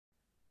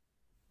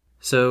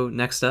So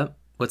next up,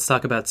 let's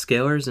talk about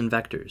scalars and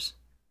vectors.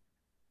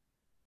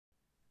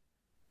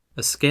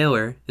 A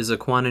scalar is a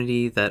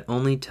quantity that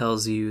only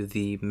tells you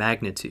the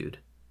magnitude,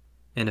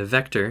 and a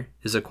vector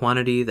is a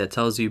quantity that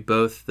tells you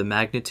both the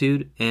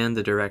magnitude and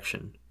the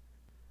direction.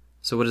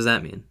 So what does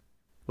that mean?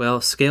 Well,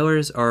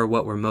 scalars are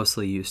what we're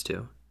mostly used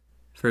to.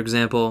 For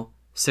example,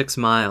 6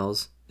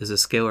 miles is a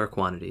scalar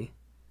quantity,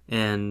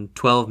 and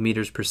 12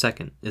 meters per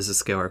second is a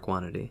scalar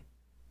quantity.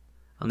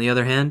 On the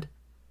other hand,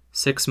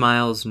 6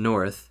 miles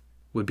north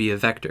would be a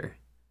vector,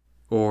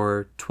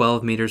 or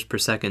 12 meters per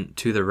second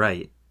to the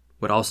right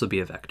would also be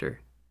a vector.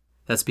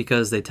 That's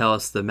because they tell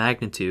us the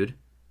magnitude,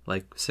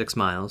 like 6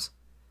 miles,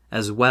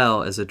 as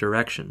well as a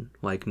direction,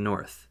 like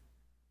north.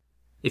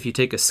 If you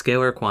take a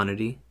scalar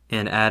quantity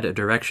and add a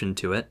direction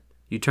to it,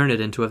 you turn it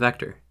into a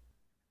vector.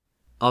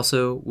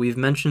 Also, we've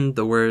mentioned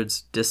the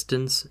words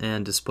distance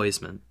and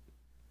displacement.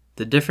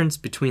 The difference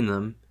between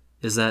them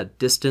is that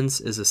distance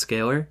is a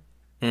scalar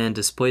and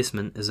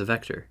displacement is a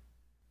vector.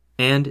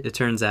 And it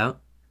turns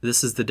out,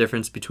 this is the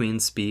difference between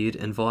speed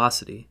and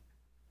velocity.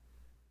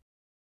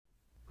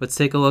 Let's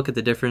take a look at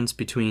the difference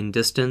between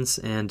distance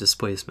and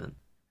displacement.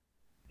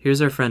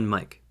 Here's our friend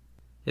Mike.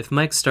 If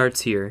Mike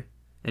starts here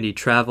and he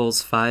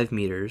travels 5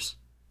 meters,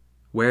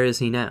 where is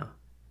he now?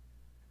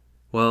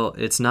 Well,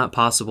 it's not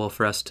possible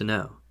for us to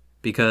know,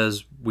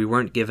 because we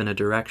weren't given a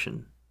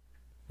direction.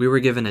 We were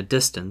given a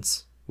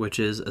distance, which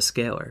is a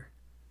scalar.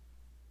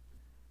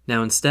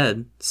 Now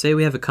instead, say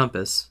we have a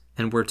compass,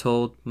 and we're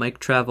told Mike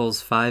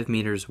travels 5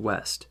 meters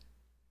west.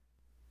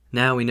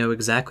 Now we know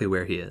exactly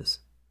where he is.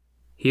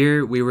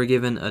 Here we were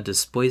given a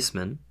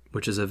displacement,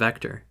 which is a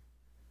vector,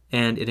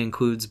 and it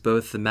includes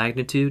both the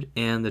magnitude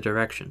and the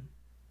direction.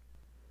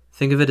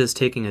 Think of it as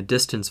taking a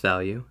distance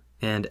value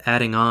and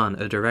adding on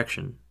a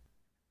direction.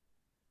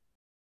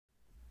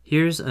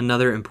 Here's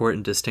another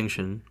important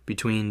distinction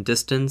between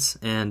distance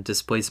and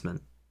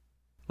displacement.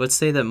 Let's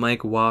say that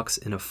Mike walks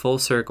in a full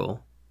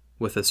circle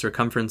with a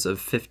circumference of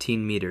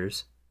 15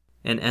 meters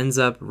and ends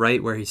up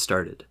right where he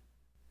started.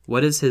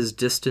 What is his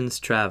distance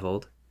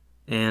traveled,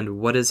 and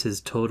what is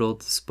his total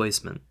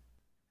displacement?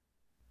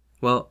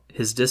 Well,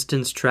 his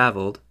distance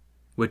traveled,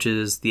 which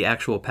is the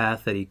actual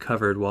path that he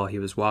covered while he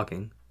was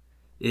walking,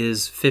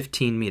 is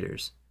 15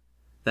 meters.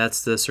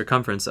 That's the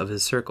circumference of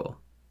his circle,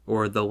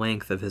 or the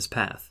length of his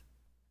path.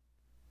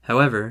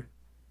 However,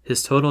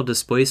 his total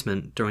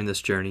displacement during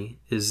this journey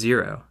is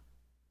 0.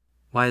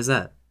 Why is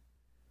that?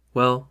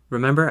 Well,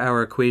 remember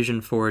our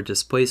equation for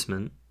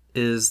displacement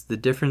is the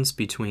difference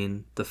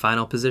between the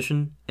final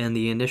position and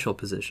the initial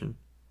position.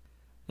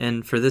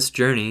 And for this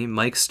journey,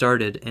 Mike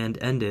started and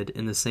ended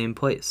in the same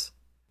place.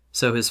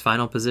 So his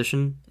final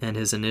position and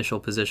his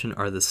initial position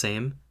are the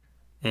same,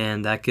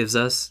 and that gives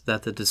us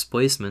that the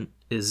displacement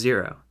is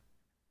 0.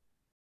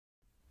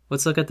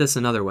 Let's look at this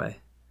another way.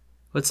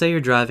 Let's say you're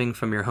driving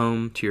from your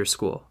home to your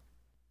school.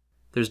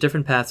 There's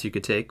different paths you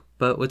could take,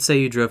 but let's say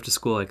you drove to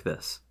school like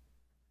this.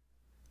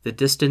 The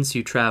distance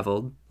you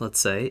traveled, let's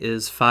say,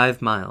 is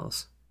 5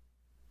 miles.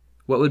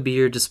 What would be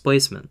your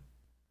displacement?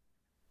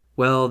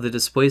 Well, the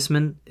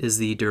displacement is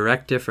the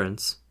direct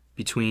difference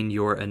between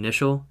your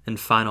initial and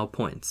final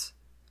points,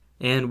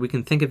 and we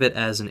can think of it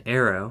as an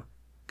arrow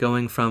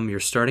going from your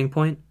starting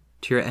point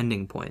to your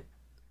ending point.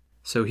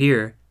 So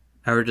here,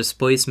 our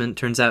displacement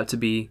turns out to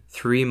be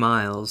 3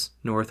 miles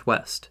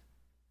northwest.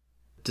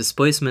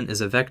 Displacement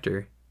is a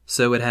vector,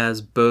 so it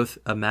has both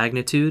a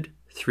magnitude,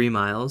 3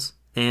 miles,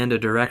 and a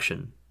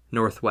direction,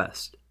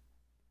 northwest.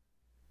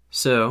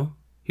 So,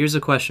 here's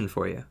a question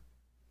for you.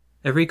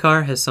 Every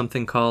car has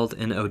something called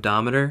an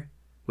odometer,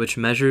 which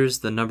measures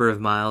the number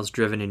of miles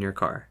driven in your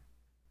car.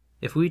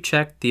 If we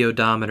checked the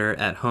odometer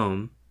at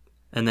home,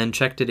 and then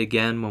checked it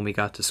again when we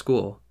got to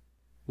school,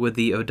 would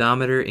the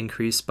odometer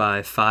increase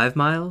by 5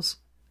 miles,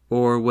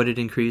 or would it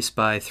increase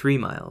by 3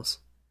 miles?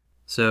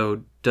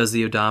 So, does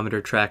the odometer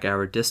track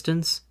our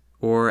distance,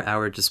 or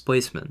our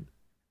displacement?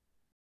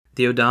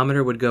 The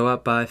odometer would go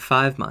up by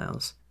 5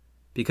 miles,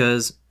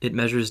 because it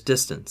measures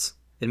distance.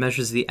 It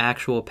measures the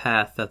actual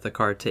path that the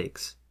car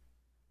takes.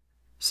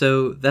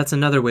 So that's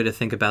another way to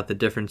think about the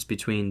difference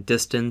between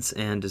distance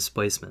and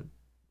displacement.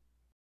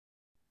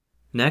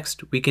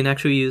 Next, we can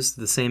actually use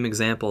the same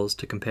examples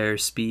to compare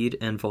speed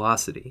and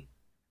velocity.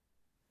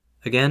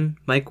 Again,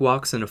 Mike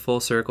walks in a full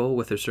circle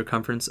with a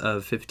circumference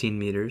of 15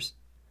 meters,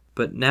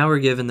 but now we're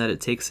given that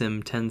it takes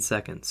him 10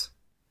 seconds.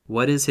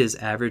 What is his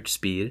average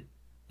speed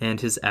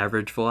and his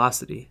average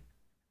velocity?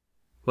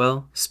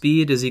 Well,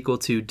 speed is equal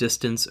to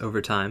distance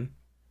over time,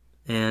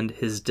 and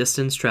his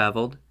distance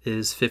traveled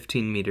is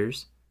 15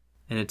 meters,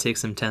 and it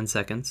takes him 10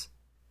 seconds.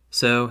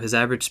 So his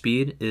average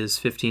speed is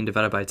 15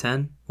 divided by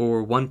 10,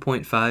 or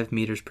 1.5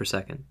 meters per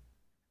second.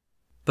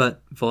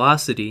 But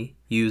velocity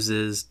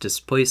uses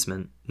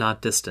displacement,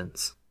 not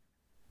distance.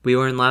 We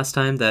learned last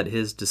time that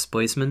his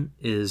displacement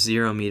is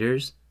 0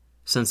 meters,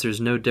 since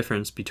there's no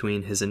difference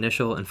between his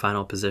initial and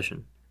final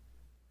position.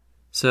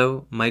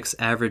 So Mike's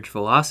average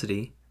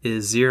velocity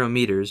is 0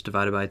 meters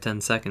divided by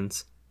 10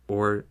 seconds,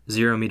 or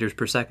 0 meters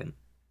per second.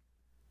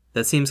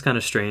 That seems kind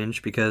of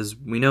strange because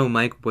we know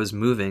Mike was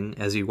moving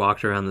as he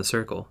walked around the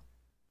circle.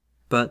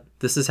 But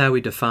this is how we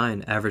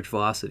define average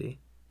velocity,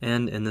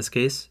 and in this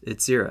case,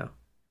 it's 0.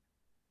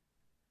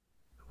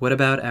 What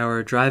about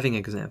our driving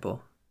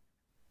example?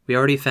 We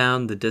already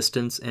found the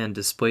distance and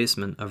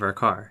displacement of our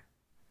car.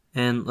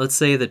 And let's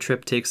say the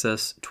trip takes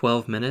us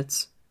 12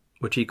 minutes,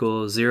 which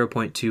equals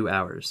 0.2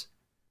 hours.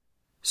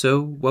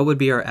 So what would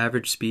be our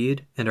average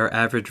speed and our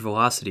average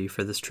velocity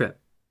for this trip?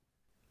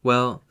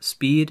 Well,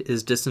 speed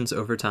is distance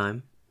over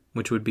time,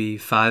 which would be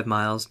 5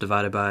 miles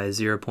divided by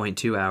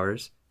 0.2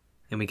 hours,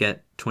 and we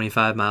get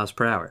 25 miles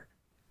per hour.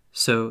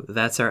 So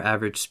that's our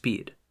average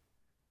speed.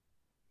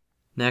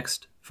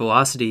 Next,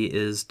 velocity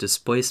is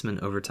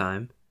displacement over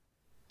time.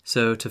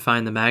 So to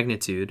find the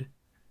magnitude,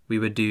 we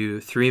would do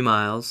 3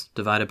 miles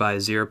divided by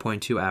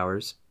 0.2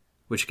 hours,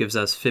 which gives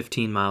us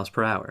 15 miles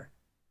per hour.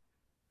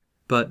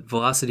 But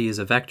velocity is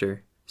a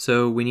vector,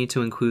 so we need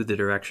to include the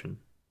direction.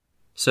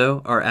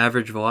 So our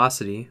average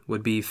velocity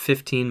would be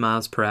 15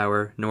 miles per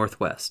hour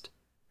northwest.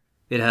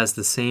 It has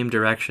the same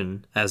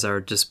direction as our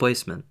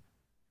displacement.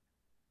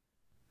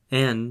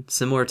 And,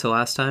 similar to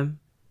last time,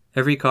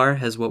 every car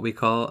has what we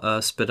call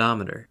a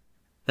speedometer.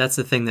 That's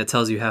the thing that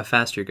tells you how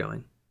fast you're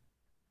going.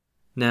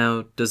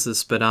 Now, does the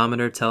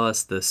speedometer tell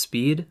us the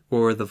speed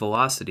or the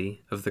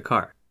velocity of the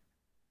car?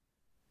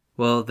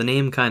 Well, the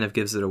name kind of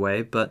gives it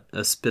away, but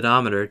a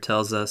speedometer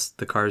tells us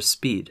the car's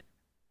speed.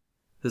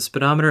 The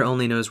speedometer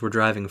only knows we're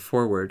driving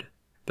forward,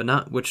 but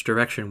not which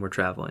direction we're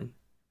traveling.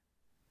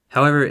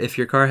 However, if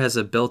your car has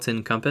a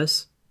built-in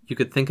compass, you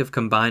could think of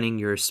combining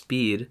your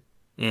speed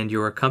and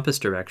your compass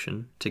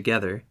direction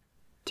together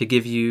to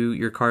give you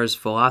your car's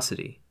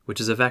velocity,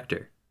 which is a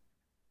vector.